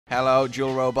Hello,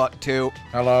 Dual Robot 2.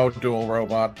 Hello, Dual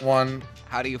Robot 1.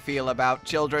 How do you feel about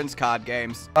children's card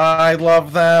games? I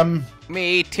love them.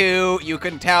 Me too. You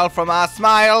can tell from our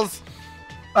smiles.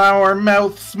 Our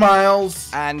mouth smiles.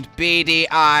 And beady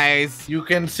eyes. You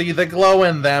can see the glow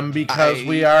in them because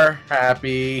we are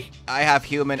happy. I have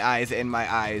human eyes in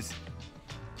my eyes.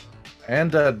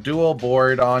 And a dual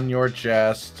board on your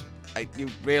chest. You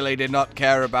really did not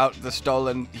care about the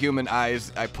stolen human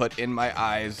eyes I put in my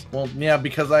eyes. Well, yeah,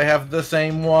 because I have the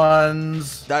same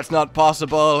ones. That's not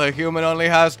possible. A human only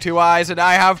has 2 eyes and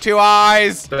I have 2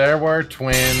 eyes. There were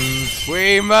twins.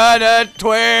 We murdered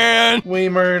twins. We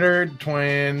murdered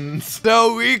twins.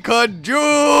 So we could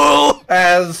duel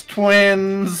as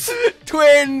twins.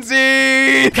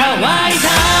 Twinsies.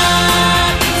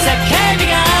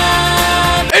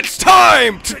 It's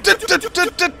time to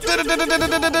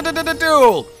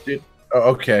duel. Oh,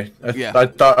 okay. Yeah. I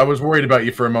thought I was worried about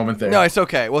you for a moment there. No, it's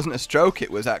okay. It wasn't a stroke.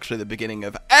 It was actually the beginning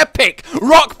of epic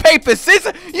rock, paper,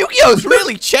 scissors. Yu-Gi-Oh's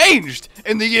really changed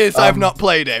in the years I've not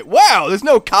played it. Wow, there's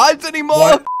no cards anymore.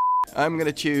 What? I'm going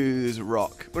to choose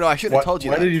rock. Well, no, I should have told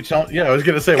you why that. Did you tell? Yeah, I was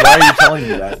going to say, why are you telling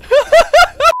me that?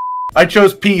 I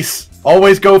chose peace.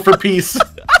 Always go for peace.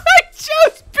 I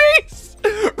chose peace.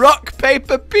 Rock,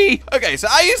 paper, pea. Okay, so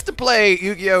I used to play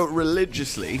Yu-Gi-Oh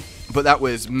religiously, but that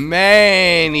was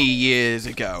many years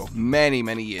ago. Many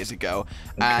years ago.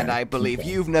 Okay. And I believe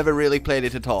you've never really played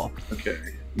it at all. Okay.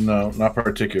 No, not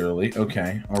particularly.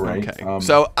 Okay, all right. Okay.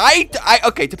 So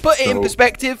okay, to put it in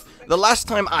perspective, the last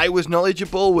time I was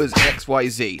knowledgeable was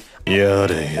XYZ.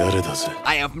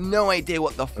 I have no idea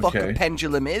what the fuck a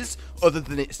pendulum is, other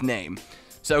than its name.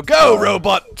 So go,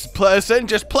 robot person,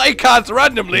 just play cards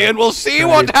randomly and we'll see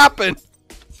what happens.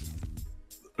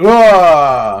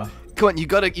 Come on, you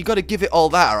gotta give it all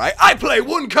that, alright? I play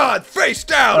 1 card face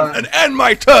down and end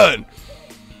my turn.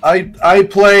 I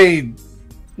play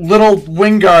Little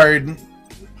Wingard.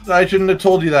 I shouldn't have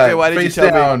told you that. Okay, why did face you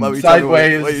tell down, me?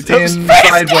 sideways, in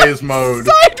sideways mode.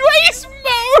 Sideways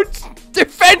mode!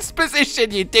 Defense position,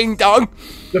 you ding dong.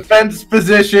 Defense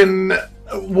position,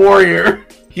 warrior.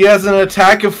 He has an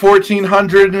attack of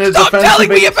 1400 and his defense. Stop telling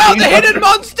me about the hidden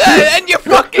monster and your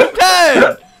fucking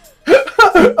turn!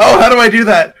 Oh, how do I do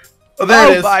that? Oh,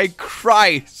 there it is. Oh my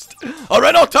Christ!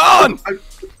 Orenoton!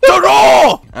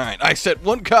 Draw! Alright, I set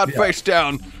 1 card face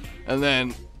down, and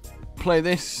then play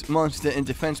this monster in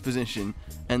defense position,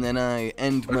 and then I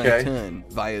end my turn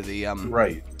via the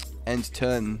end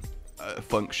turn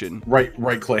function. Right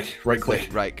click.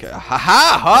 Ha ha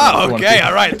ha! Okay,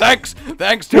 alright,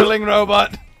 thanks, Dueling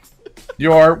Robot.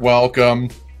 You're welcome.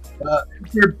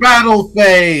 It's your battle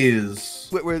phase.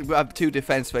 We have 2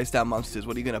 defense face down monsters.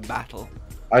 What are you gonna battle?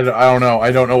 I don't know.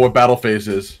 I don't know what battle phase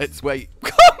is. It's where.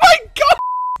 Oh my god!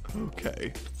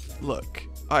 Okay, look,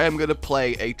 I am gonna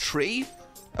play a tree.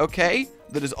 Okay,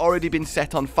 that has already been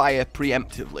set on fire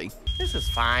preemptively. This is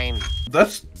fine. That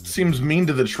seems mean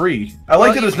to the tree. I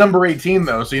like that it's number 18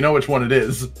 though, so you know which one it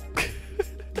is.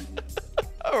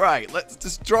 Alright, let's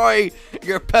destroy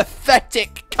your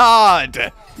pathetic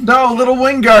card. No, Little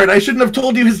Wingard, I shouldn't have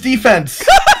told you his defense.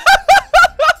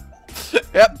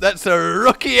 Yep, that's a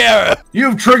rookie error.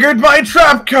 You've triggered my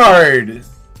trap card.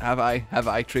 Have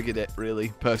I triggered it,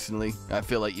 really, personally? I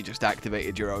feel like you just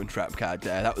activated your own trap card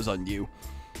there. That was on you.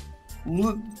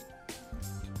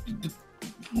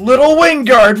 Little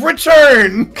Wingard,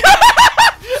 return!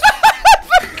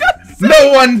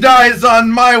 No one dies on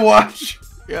my watch.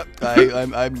 Yep,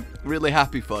 I'm really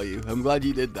happy for you. I'm glad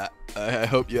you did that. I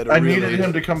hope you had a I needed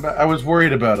him to come back. I was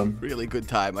worried about him. Really good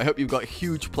time. I hope you've got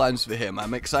huge plans for him.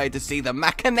 I'm excited to see the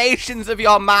machinations of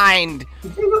your mind.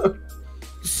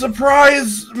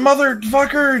 Surprise,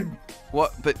 motherfucker!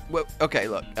 What? But okay,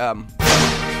 look.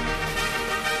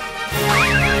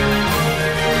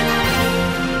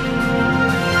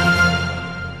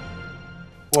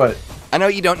 What? I know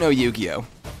you don't know Yu-Gi-Oh.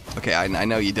 Okay, I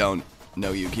know you don't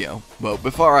know Yu-Gi-Oh. Well,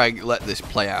 before I let this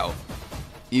play out,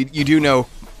 you do know.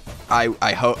 I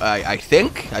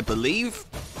think, I believe,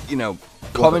 you know,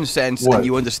 common sense, and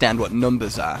you understand what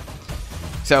numbers are.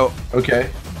 So,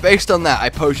 based on that, I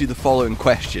pose you the following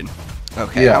question.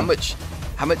 Okay, how much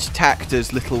attack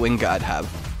does Little Wingard have?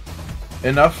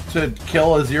 Enough to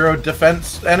kill a 0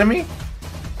 defense enemy?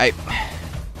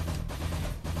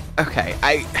 Okay,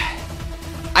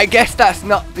 I guess that's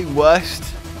not the worst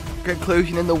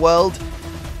conclusion in the world,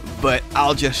 but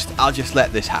I'll just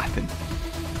let this happen.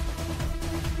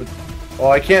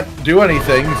 Well, I can't do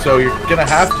anything, so you're gonna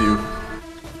have to.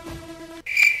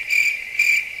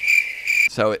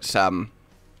 So it's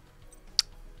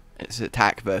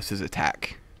attack versus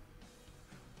attack.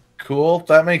 Cool,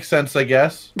 that makes sense, I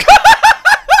guess.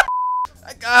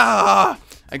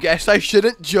 I guess I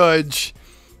shouldn't judge.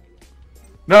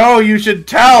 No, you should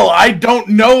tell. I don't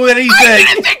know anything. I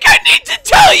didn't think I need to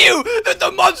tell you that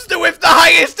the monster with the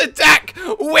highest attack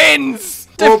wins.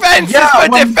 Well, Defense is for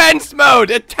defense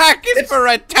mode. Attack is for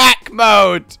attack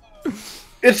mode.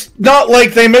 It's not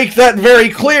like they make that very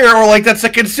clear, or like that's a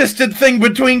consistent thing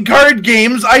between card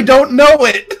games. I don't know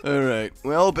it. Alright,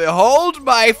 well, behold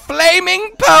my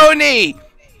flaming pony!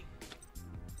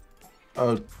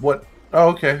 What? Oh,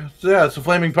 okay. So, yeah, it's a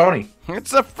flaming pony.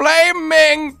 It's a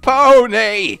flaming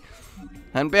pony!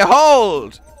 And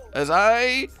behold, as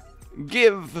I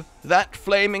give that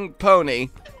flaming pony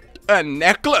a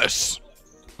necklace.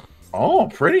 Oh,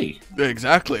 pretty.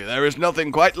 Exactly. There is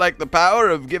nothing quite like the power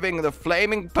of giving the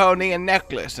flaming pony a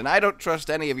necklace. And I don't trust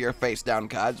any of your face down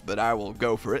cards, but I will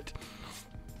go for it.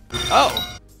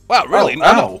 Oh. Wow, really?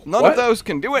 Oh, none of those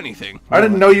can do anything. I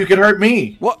didn't know you could hurt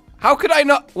me. What? How could I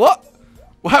not? What?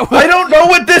 I don't know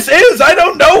what this is. I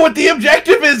don't know what the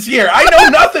objective is here. I know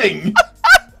nothing.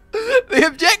 The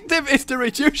objective is to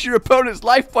reduce your opponent's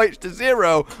life points to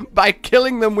 0 by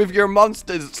killing them with your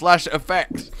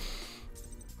monsters/effects.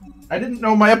 I didn't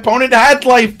know my opponent had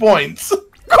life points.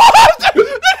 What? How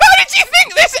did you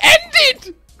think this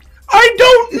ended? I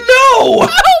don't know.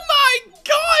 Oh my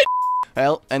god!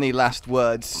 Well, any last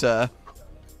words, sir?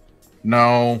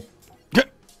 No.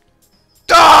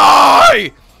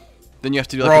 Die! Then you have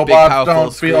to do like Robots a big powerful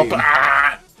don't scream. feel.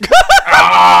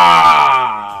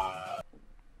 Ah!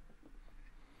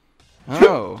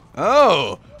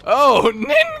 Oh,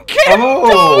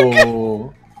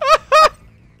 Nintendo!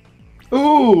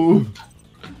 Ooh.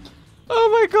 Oh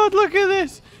my god, look at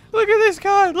this! Look at this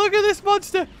card! Look at this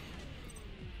monster!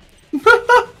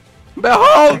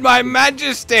 Behold my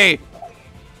majesty!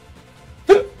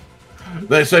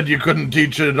 They said you couldn't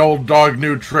teach an old dog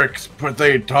new tricks, but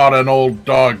they taught an old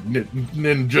dog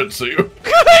ninjutsu.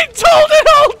 They told an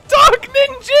old dog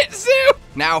ninjutsu!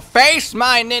 Now face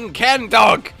my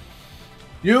Nintendo!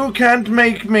 You can't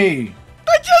make me.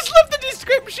 I just love the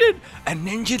description! A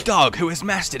ninja dog who has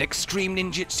mastered extreme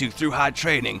ninjutsu through hard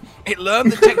training. It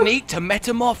learned the technique to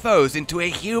metamorphose into a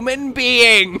human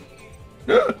being!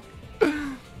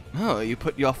 Oh, you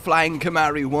put your flying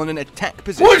Kamari 1 in attack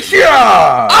position.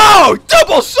 Whoosha! Oh,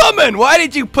 double summon! Why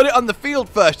did you put it on the field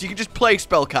first? You can just play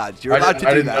spell cards. You're allowed to do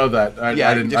that. I didn't know that. I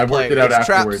didn't. I worked it out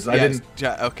afterwards. I didn't.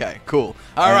 Okay, cool.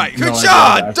 All right, good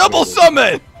shot! Double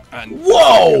summon! And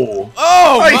whoa!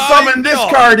 Oh, I summoned this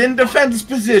card in defense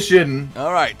position.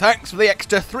 All right, thanks for the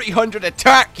extra 300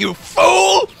 attack, you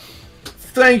fool!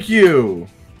 Thank you.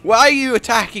 Why are you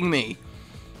attacking me?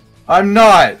 I'm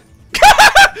not.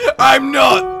 I'm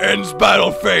not. Ends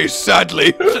battle phase,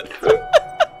 sadly.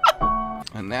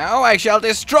 And now I shall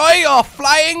destroy your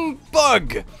flying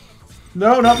bug.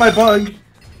 No, not my bug.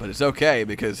 But it's okay,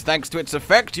 because thanks to its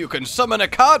effect, you can summon a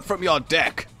card from your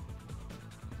deck.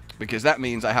 Because that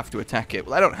means I have to attack it.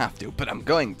 Well, I don't have to, but I'm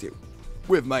going to.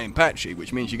 With my Impachi,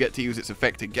 which means you get to use its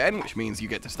effect again, which means you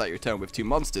get to start your turn with 2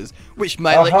 monsters, which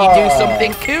might let you do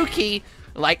something kooky,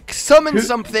 like summon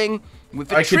something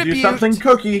with a tribute. I could do something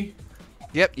cookie.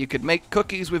 Yep, you could make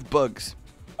cookies with bugs.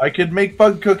 I could make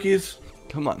bug cookies.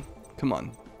 Come on, come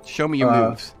on. Show me your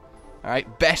moves.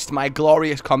 Alright, best my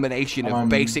glorious combination of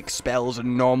basic spells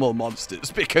and normal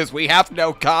monsters, because we have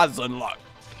no cards unlocked.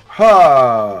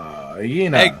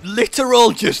 Hyena. A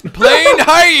literal, just plain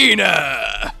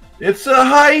hyena! It's a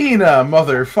hyena,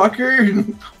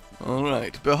 motherfucker.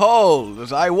 Alright, behold,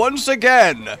 as I once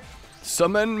again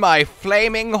summon my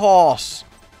flaming horse.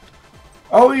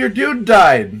 Oh, your dude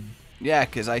died. Yeah,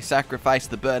 because I sacrificed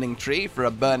the burning tree for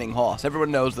a burning horse. Everyone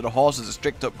knows that a horse is a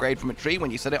strict upgrade from a tree when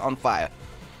you set it on fire.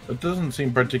 It doesn't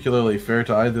seem particularly fair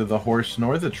to either the horse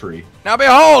nor the tree. Now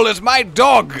behold, as my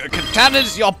dog,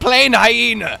 Katana's your plain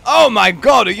hyena. Oh my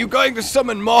god, are you going to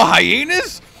summon more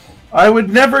hyenas? I would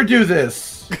never do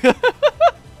this.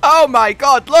 Oh my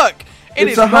god, look!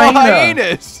 It's more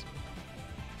hyenas!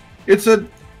 It's a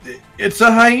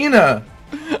hyena!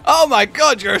 Oh my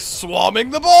god, you're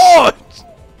swarming the board!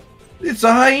 It's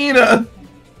a hyena!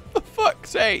 For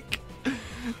fuck's sake.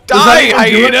 Die,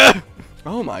 hyena!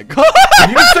 Oh my god!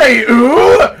 Did you say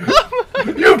ooh?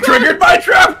 You've triggered my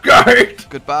trap card!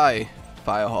 Goodbye,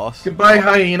 firehorse. Goodbye,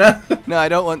 hyena. No, I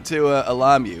don't want to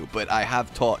alarm you, but I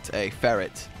have taught a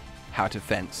ferret how to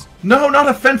fence. No, not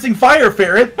a fencing fire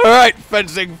ferret! Alright,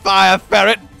 fencing fire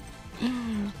ferret!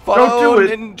 Follow Don't do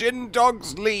it. Ninja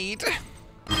Dog's lead.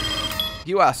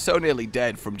 You are so nearly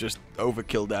dead from just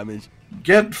overkill damage.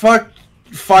 Get fucked,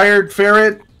 fired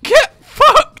ferret. Get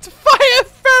fucked, fire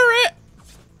ferret!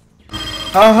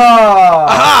 Haha!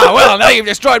 Aha! Well, now you've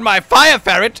destroyed my fire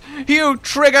ferret. You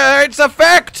trigger its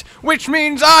effect which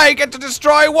means I get to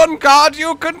destroy one card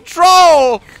you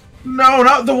control! No,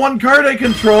 not the one card I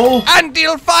control! And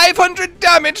deal 500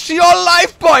 damage to your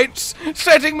life points,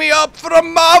 setting me up for a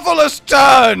marvelous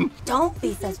turn! Don't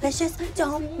be suspicious,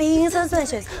 don't be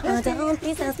suspicious, don't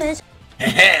be suspicious.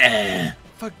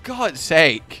 For God's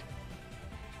sake.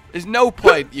 There's no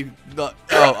point you not.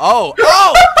 Oh!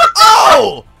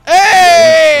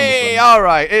 Hey!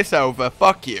 Alright, it's over.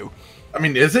 Fuck you. I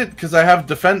mean, is it? Because I have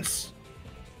defense.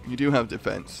 You do have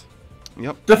defense.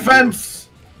 Yep. Defense!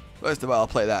 First of all, I'll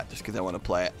play that just because I want to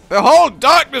play it. Behold,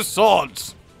 darkness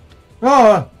swords!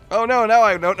 Oh no, now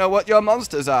I don't know what your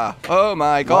monsters are. Oh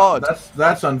my God. Well,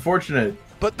 that's unfortunate.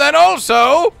 But then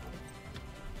also,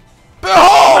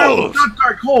 behold! Not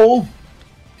dark hole.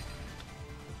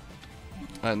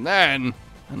 And then,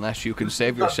 unless you can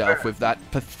save yourself with that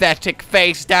pathetic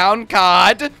face down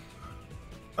card.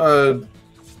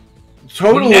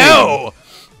 Totally. No!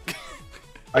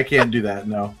 I can't do that,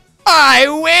 no. I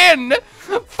win!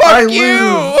 Fuck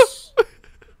you! Lose.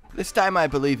 This time I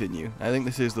believe in you. I think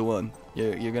this is the one.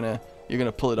 You're gonna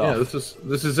pull it off. Yeah, this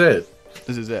is it.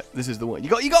 This is it. This is the one. You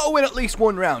got to win at least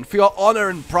one round for your honor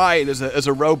and pride as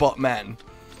a robot man.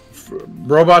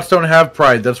 Robots don't have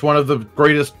pride. That's one of the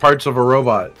greatest parts of a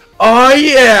robot. Oh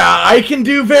yeah, I can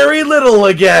do very little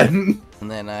again. And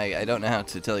then I don't know how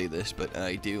to tell you this, but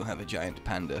I do have a giant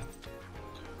panda.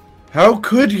 How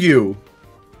could you?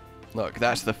 Look,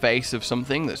 that's the face of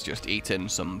something that's just eaten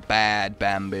some bad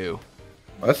bamboo.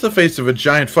 That's the face of a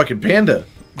giant fucking panda.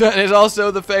 That is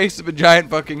also the face of a giant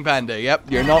fucking panda. Yep,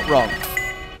 you're not wrong.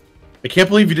 I can't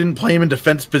believe you didn't play him in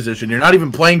defense position. You're not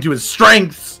even playing to his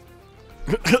strengths.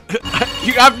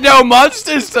 You have no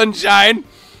monsters, Sunshine.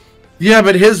 Yeah,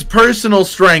 but his personal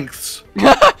strengths.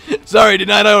 Sorry, did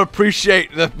I not appreciate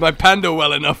my panda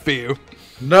well enough for you?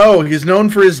 No, he's known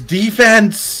for his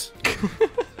defense.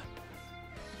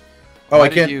 Why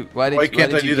can't I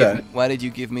do that? Why did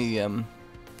you give me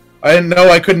I didn't know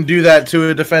I couldn't do that to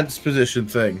a defense position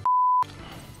thing.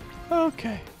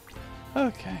 Okay.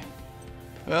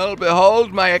 Well,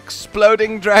 behold my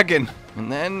exploding dragon.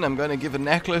 And then I'm going to give a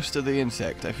necklace to the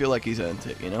insect. I feel like he's earned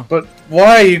it, you know? But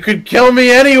why? You could kill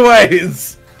me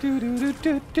anyways! Your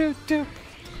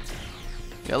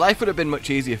life would have been much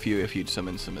easier for you if you'd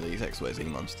summoned some of these XYZ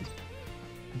monsters.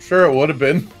 I'm sure it would have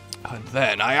been. And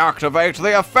then I activate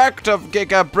the effect of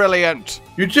Giga Brilliant.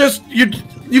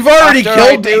 You've already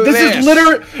killed me.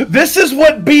 This is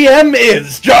what BM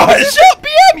is, Josh. This is not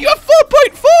BM. You have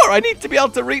 4.4. I need to be able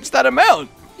to reach that amount.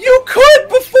 You could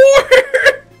before.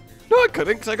 No, I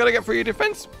couldn't, because I gotta get through your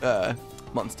defense,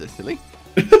 monster, silly.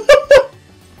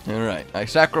 Alright, I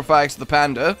sacrifice the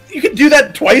panda. You could do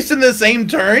that twice in the same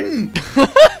turn?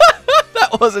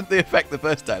 That wasn't the effect the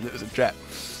first time, it was a trap.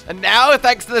 And now,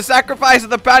 thanks to the sacrifice of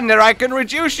the panda, I can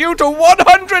reduce you to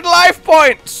 100 life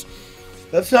points!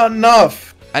 That's not enough.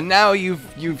 And now you've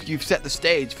set the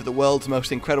stage for the world's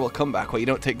most incredible comeback, where you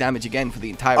don't take damage again for the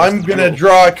entire I'm gonna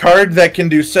draw a card that can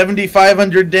do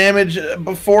 7,500 damage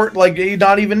before, like,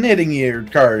 not even hitting your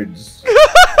cards.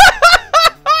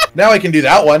 Now I can do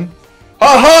that one.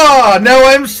 Haha! Now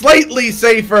I'm slightly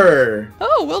safer.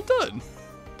 Oh, well done.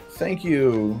 Thank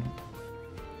you.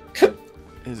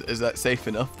 Is that safe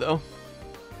enough, though?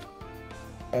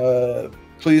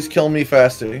 Please kill me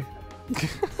faster.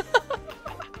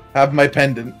 Have my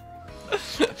pendant.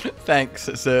 Thanks,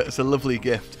 it's a lovely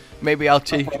gift. Maybe I'll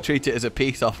treat it as a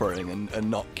peace offering and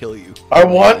not kill you. I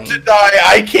want to die.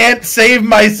 I can't save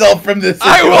myself from this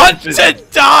situation. I want to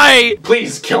die!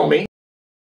 Please kill me.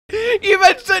 You've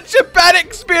had such a bad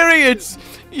experience.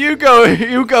 You going,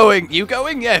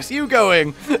 yes, you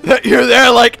going. That you're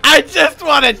there like, I just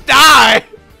want to die.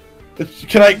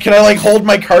 Can I like hold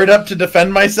my card up to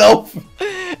defend myself?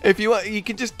 If you want, you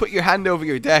can just put your hand over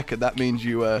your deck, and that means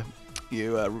you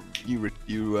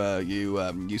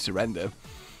surrender.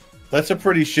 That's a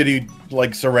pretty shitty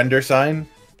like surrender sign.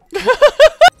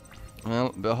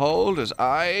 Well, behold, as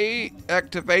I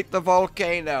activate the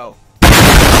volcano.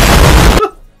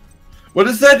 What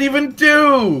does that even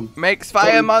do? Makes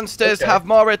fire monsters have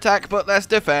more attack but less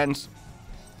defense.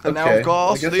 And now, of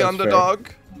course, the underdog.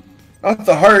 Not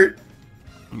the heart.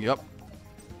 Yep.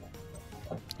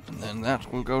 And then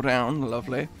that will go down,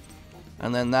 lovely.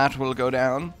 And then that will go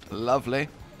down, lovely.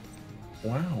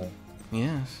 Wow.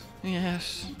 Yes,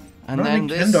 yes. And Not then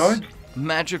this Nintendog.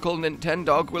 magical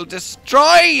Nintendog will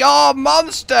destroy your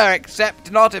monster,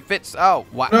 except not if it's... Oh,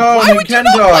 No, why would you not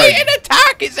Nintendog. play an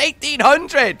attack? It's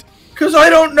 1800! Because I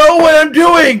don't know what I'm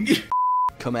doing.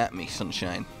 Come at me,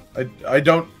 sunshine. I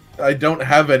don't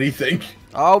have anything.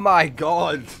 Oh my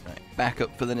god. Right, back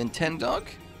up for the Nintendog.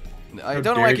 I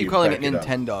don't know why I keep calling it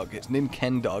Nintendog. It's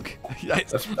Ninkendog. I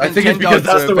think it's because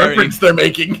that's the reference they're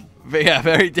making. Yeah,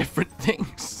 very different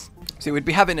things. See, we'd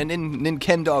be having a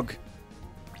Ninkendog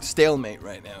stalemate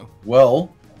right now.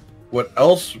 Well, what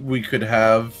else we could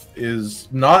have is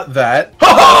not that.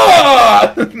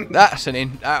 Ha ha! That's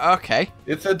an okay.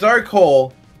 It's a dark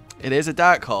hole. It is a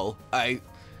dark hole.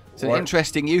 It's an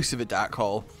interesting use of a dark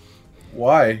hole.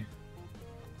 Why?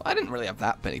 I didn't really have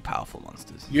that many powerful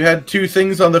monsters. You had 2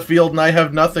 things on the field and I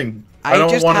have nothing. I don't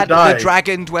just want to had die. the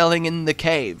dragon dwelling in the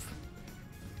cave.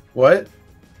 What?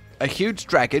 A huge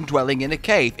dragon dwelling in a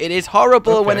cave. It is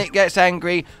horrible when it gets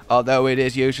angry, although it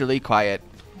is usually quiet.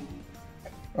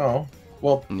 Oh.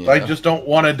 Well, yeah. I just don't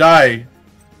want to die.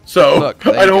 So, look,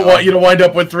 I don't want you to wind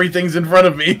up with 3 things in front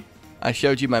of me. I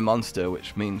showed you my monster,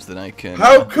 which means that I can...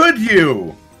 How could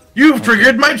you? You've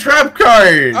triggered my trap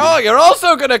card! Oh, you're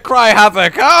also gonna cry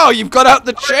havoc! Oh, you've got out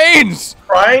the chains!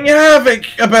 Crying havoc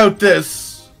about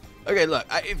this! Okay, look,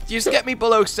 if you just get me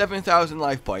below 7,000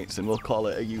 life points, and we'll call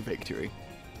it a you victory.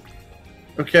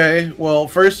 Okay, well,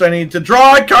 first I need to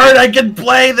draw a card I can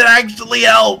play that actually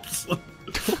helps!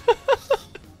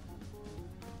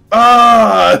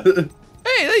 Hey,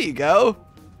 there you go!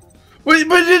 Wait,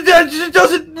 but it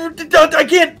doesn't... I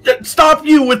can't stop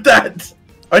you with that!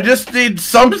 I just need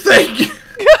something.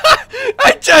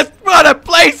 I just want to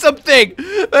play something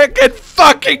that can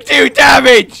fucking do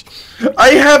damage.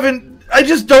 I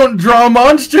just don't draw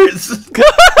monsters.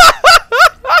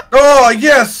 Oh,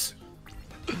 yes.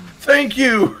 Thank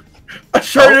you. A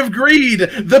shard of greed.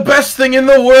 The best thing in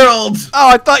the world. Oh,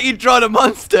 I thought you'd drawn a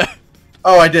monster.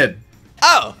 Oh, I did.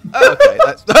 Oh, okay.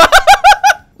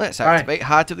 Let's activate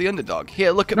Heart of the Underdog.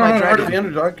 Here, look at my dragon. Heart of the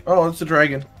Underdog. Oh, it's a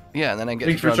dragon. Yeah, and then I get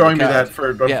Thanks for showing me that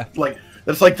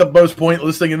that's like the most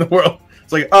pointless thing in the world.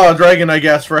 It's like, oh, dragon, I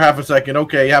guess, for half a second.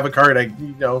 Okay, you have a card,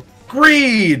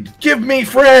 Greed! Give me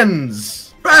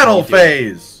friends! Battle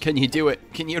phase! Can you do it?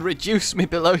 Can you reduce me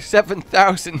below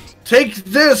 7,000? Take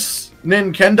this,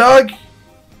 Ninkendog!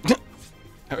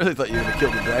 I really thought you were going to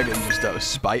kill the dragon just out of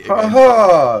spite again.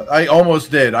 Haha! I almost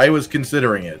did. I was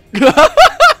considering it.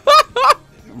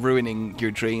 Ruining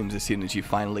your dreams as soon as you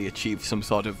finally achieve some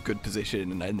sort of good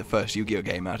position in the first Yu-Gi-Oh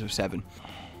game out of 7.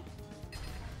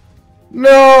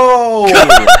 No!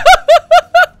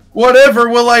 Whatever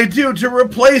will I do to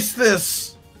replace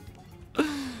this?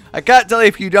 I can't tell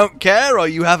if you don't care or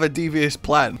you have a devious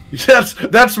plan. Yes,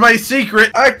 that's my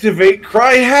secret. Activate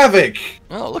Cry Havoc.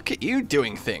 Oh, look at you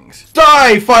doing things.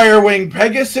 Die, Firewing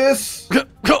Pegasus.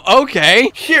 Okay.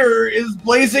 Here is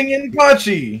Blazing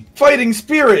Inpachi. Fighting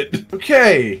Spirit.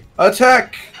 Okay.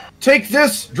 Attack. Take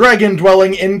this, Dragon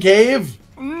Dwelling in Cave.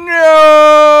 No!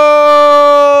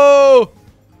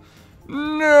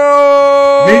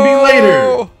 No! Maybe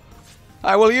later.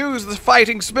 I will use the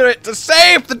fighting spirit to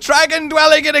save the dragon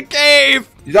dwelling in a cave!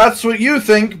 That's what you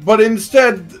think, but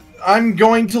instead, I'm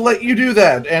going to let you do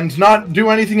that and not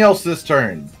do anything else this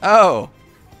turn. Oh.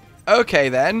 Okay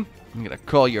then. I'm gonna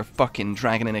call your fucking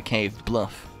dragon in a cave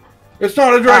bluff. It's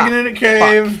not a dragon in a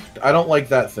cave! Fuck. I don't like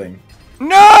that thing.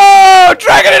 No!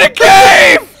 Dragon in a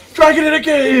cave! Dragon in a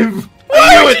cave!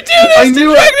 Why would you do this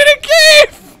to dragon in a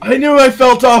cave? I knew I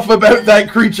felt off about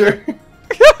that creature.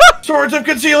 Swords of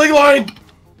Concealing Light!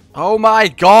 Oh my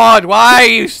god, why are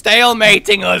you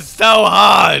stalemating us so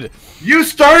hard? You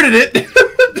started it!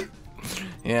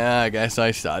 Yeah, I guess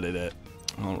I started it.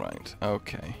 Alright,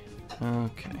 okay.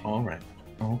 Okay. Alright,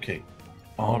 okay.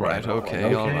 Alright,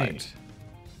 okay, alright.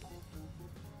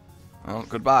 Well,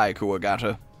 goodbye,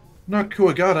 Kuwagata. Not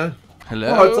Kuwagata.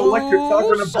 Hello, oh, it's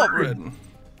Electric Sovereign.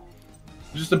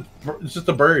 It's just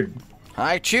a bird.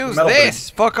 I choose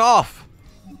this! Bird. Fuck off!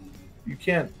 You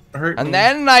can't hurt me. And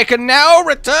then I can now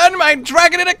return my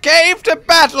dragon in a cave to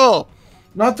battle!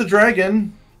 Not the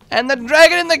dragon. And the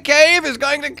dragon in the cave is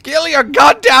going to kill your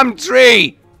goddamn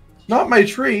tree! Not my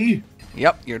tree.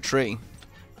 Yep, your tree.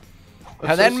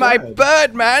 That's and then so my sad.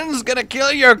 birdman's gonna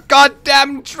kill your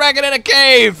goddamn dragon in a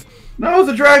cave! No,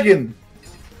 the dragon!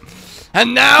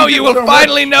 And now you will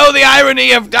finally know the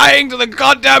irony of dying to the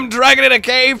goddamn dragon in a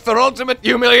cave for ultimate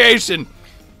humiliation!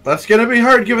 That's gonna be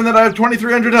hard given that I have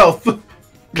 2,300 health.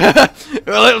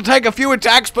 Well, it'll take a few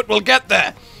attacks, but we'll get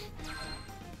there.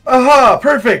 Aha!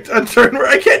 Perfect! A turn where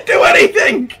I can't do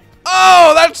anything!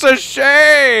 Oh, that's a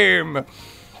shame!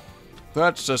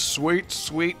 That's a sweet,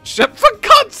 sweet ship. For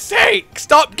God's sake!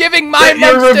 Stop giving my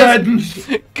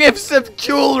monsters gifts of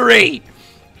jewelry!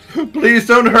 Please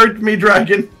don't hurt me,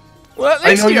 dragon. Well, at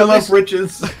I least know you love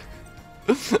riches.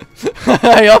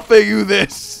 I offer you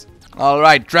this.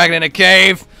 Alright, dragon in a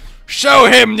cave. Show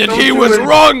him that he was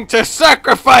wrong to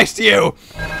sacrifice you!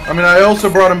 I mean, I also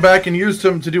brought him back and used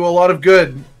him to do a lot of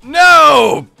good.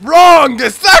 No! Wrong! To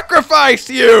sacrifice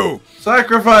you!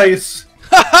 Sacrifice!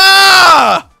 Ha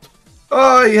ha!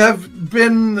 I have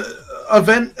been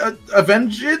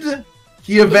avenged?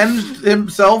 He avenged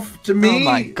himself to me?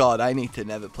 Oh my god, I need to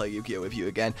never play Yu-Gi-Oh! With you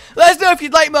again. Let us know if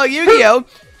you'd like more Yu-Gi-Oh!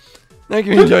 Thank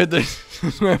you for enjoyed this.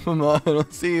 Subscribe for more, and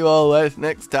I'll see you all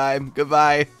next time.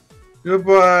 Goodbye.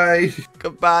 Goodbye.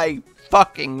 Goodbye,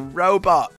 fucking robot.